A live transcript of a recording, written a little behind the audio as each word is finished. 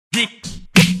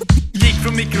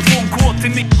mikrofon K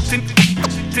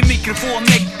till mikrofon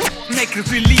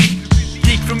nekrofili.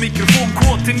 Gick från mikrofon K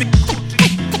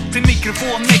till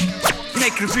mikrofon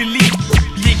nekrofili.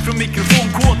 Gick från mikrofon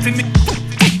K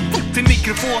till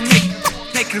mikrofon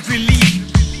nekrofili.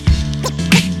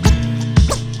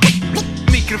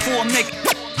 Mikrofon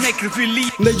nekrofili.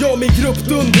 När jag och min grupp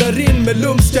dundrar in med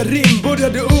lumska rim,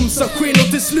 började umsa skinn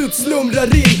och till slut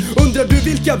slumrar in. Undrar du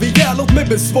vilka vi är? Låt mig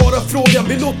besvara frågan.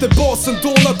 Vi låter basen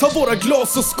dåna, ta våra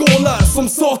glas och skålar som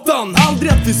satan.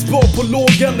 Aldrig att vi spar på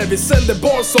lågan när vi sänder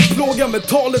bar som plågar med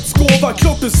talets gåva.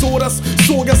 Klart du såras,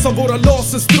 sågas av våra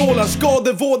laserstrålar.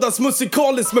 Skadevårdas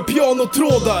musikaliskt med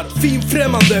pianotrådar. Fin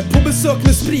främmande, på besök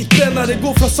med spritbrännare.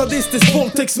 Går från sadistisk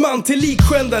våldtäktsman till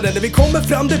likskändare. När vi kommer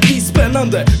fram det blir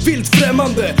spännande, vilt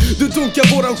främmande. Du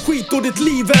dunkar våran skit och ditt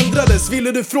liv ändrades.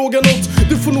 Ville du fråga något?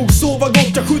 Du får nog sova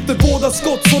gott. Jag skjuter båda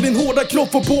skott så din hårda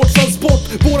kropp får båttransport.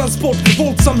 Våran sport,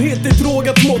 våldsamhet i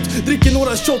drogat mått. Dricker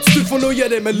några shots, du får nöja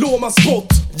dig med loma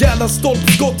spott. Jävla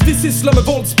stolpskott, vi sysslar med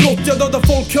våldsbrott. Jag dödar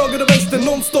folk höger och vänster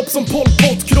nonstop som Pol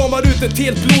Pot. Kramar ut ett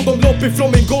helt blodomlopp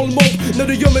ifrån min golvmopp. När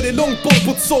du gömmer dig långt bort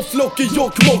på ett sofflock i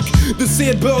Jokkmokk. Du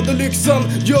ser bödelyxan,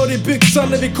 gör i byxan.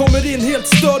 När vi kommer in helt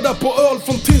störda på öl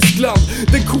från Tyskland.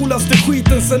 Den coolaste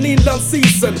skiten sen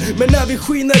inlandsisen. Men när vi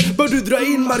skiner bör du dra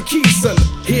in markisen.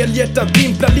 Helhjärtat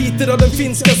dimpla liter av den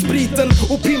finska spriten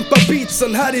och pimpa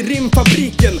beatsen här i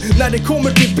rimfabriken. När det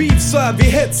kommer till beef så är vi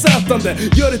hetsätande.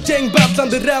 Gör ett gäng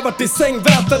battlande rävar till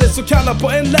sängvätare. Så kalla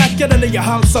på en läkare när jag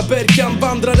halsar berkan.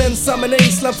 Vandrar ensam en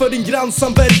ängslan för din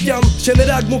grannsamverkan. Känner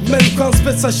äg mot människan,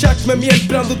 spetsar tjack med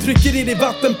mjältbrand. Och trycker in i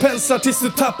vattenpenslar tills du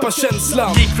tappar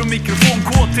känslan. Gick från mikrofon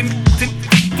K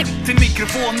till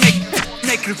mikrofon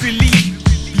nekrofili.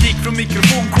 Gick från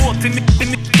mikrofon K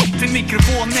till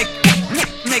mikrofon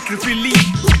nekrofili.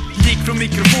 Gick från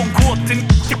mikrofon K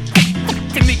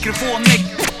till mikrofon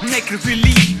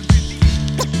nekrofili.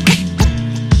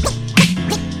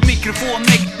 Mikrofon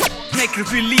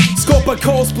nekrofili. Skapar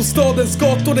kaos på stadens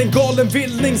gator, en galen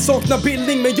vildning. Saknar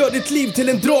bildning men gör ditt liv till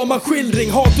en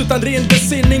dramaskildring. Hat utan ren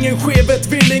besinning, en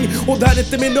skevhetvilling. Och det här är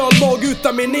inte min ölmag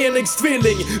utan min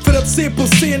enäggstvilling. För att se på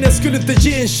scen, jag skulle inte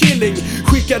ge en killing.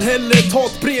 Skickar hellre ett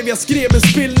hatbrev, jag skrev en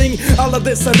spillning. Alla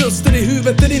dessa röster i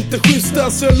huvudet är inte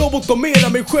schyssta. Så jag lovar att domera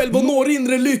mig själv och når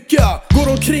inre lycka. Går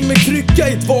omkring med krycka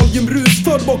i ett valiumrus.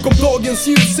 För bakom dagens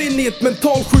ljus in i ett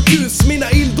mentalsjukhus.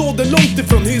 Mina illdåd är långt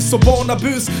ifrån hyss och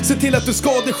barnabus. Se till att du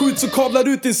skadeskjuts och kavlar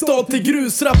ut din stad till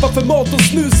grus. Rappar för mat och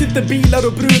snus, sitter bilar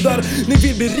och brudar. Ni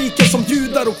vill bli rika som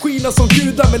judar och skina som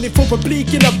gudar. Men ni får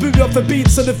publiken att bua för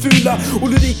beatsen är fula. Och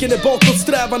lyriken är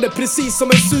bakåtsträvande precis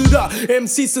som en sura.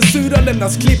 MCs är sura,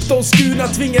 lämnas klippta och skurna.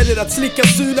 Tvingar er att slicka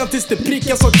sulan tills det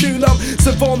prickas av kulan.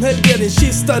 Sen vanhelgar din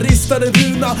kista, ristar en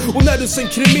runa. Och när du sen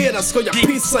kremeras ska jag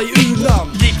pissa i urnan.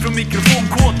 Gick från mikrofon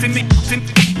K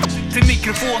till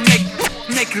mikrofon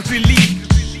nekrofili.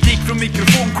 Gick från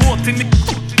mikrofon K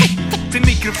till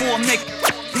mikrofon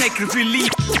nekrofili.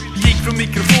 Gick från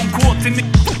mikrofon K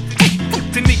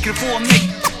till mikrofon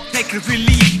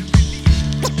nekrofili.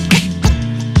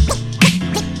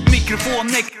 Mikrofon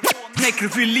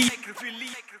nekrofili.